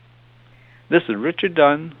This is Richard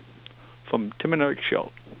Dunn from Tim and Eric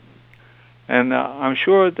Show. And I'm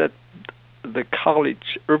sure that the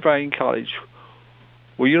college, Irvine College,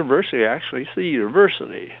 well, university actually, it's the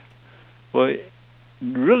university, will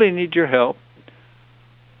really need your help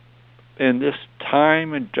in this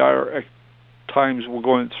time and dire times we're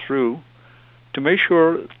going through to make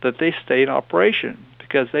sure that they stay in operation,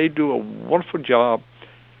 because they do a wonderful job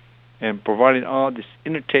in providing all this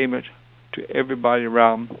entertainment to everybody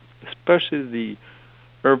around, especially the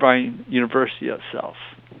Irvine University itself.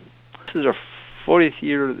 This is our 40th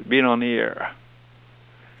year being on the air.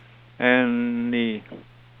 And the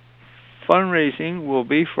fundraising will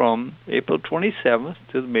be from April 27th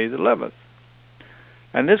to May the 11th.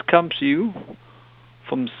 And this comes to you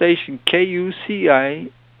from station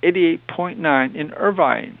KUCI 88.9 in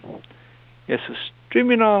Irvine. It's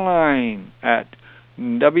streaming online at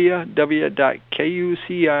www.kuci.org.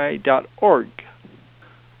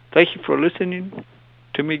 Thank you for listening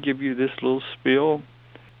to me give you this little spiel.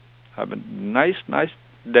 Have a nice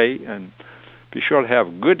day, and be sure to have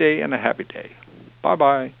a good day and a happy day.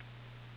 Bye-bye.